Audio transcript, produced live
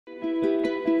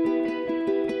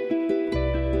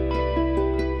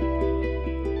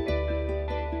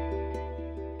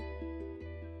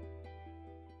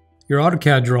Your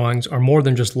AutoCAD drawings are more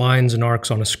than just lines and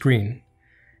arcs on a screen.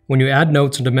 When you add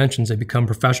notes and dimensions, they become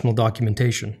professional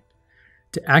documentation.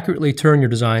 To accurately turn your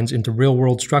designs into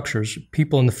real-world structures,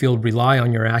 people in the field rely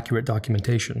on your accurate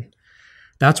documentation.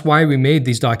 That's why we made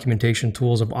these documentation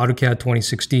tools of AutoCAD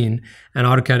 2016 and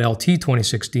AutoCAD LT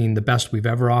 2016 the best we've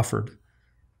ever offered.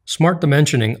 Smart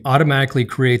Dimensioning automatically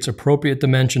creates appropriate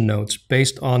dimension notes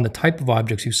based on the type of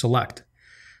objects you select.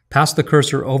 Pass the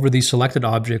cursor over these selected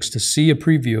objects to see a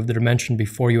preview of the dimension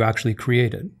before you actually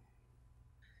create it.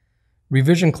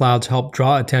 Revision clouds help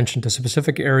draw attention to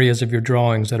specific areas of your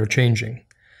drawings that are changing.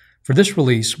 For this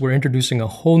release, we're introducing a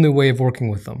whole new way of working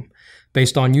with them,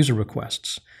 based on user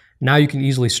requests. Now you can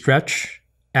easily stretch,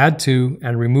 add to,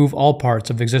 and remove all parts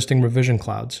of existing revision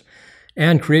clouds,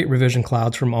 and create revision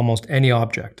clouds from almost any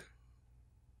object.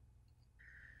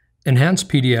 Enhanced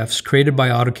PDFs created by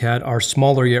AutoCAD are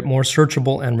smaller yet more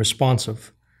searchable and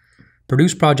responsive.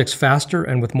 Produce projects faster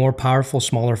and with more powerful,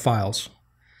 smaller files.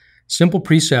 Simple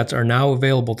presets are now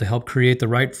available to help create the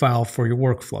right file for your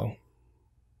workflow.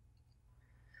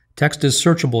 Text is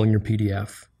searchable in your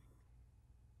PDF.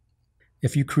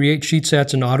 If you create sheet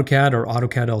sets in AutoCAD or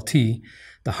AutoCAD LT,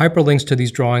 the hyperlinks to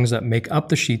these drawings that make up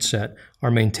the sheet set are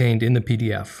maintained in the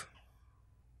PDF.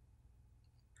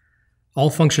 All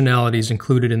functionalities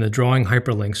included in the drawing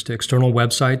hyperlinks to external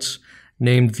websites,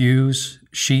 named views,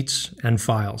 sheets, and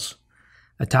files.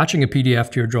 Attaching a PDF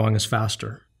to your drawing is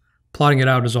faster. Plotting it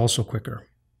out is also quicker.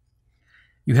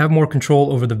 You have more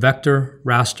control over the vector,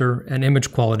 raster, and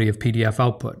image quality of PDF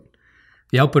output.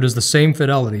 The output is the same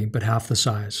fidelity, but half the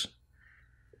size.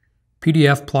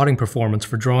 PDF plotting performance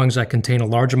for drawings that contain a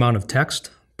large amount of text,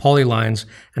 polylines,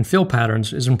 and fill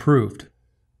patterns is improved.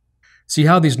 See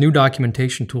how these new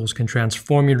documentation tools can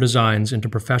transform your designs into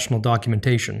professional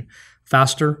documentation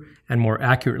faster and more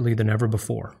accurately than ever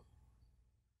before.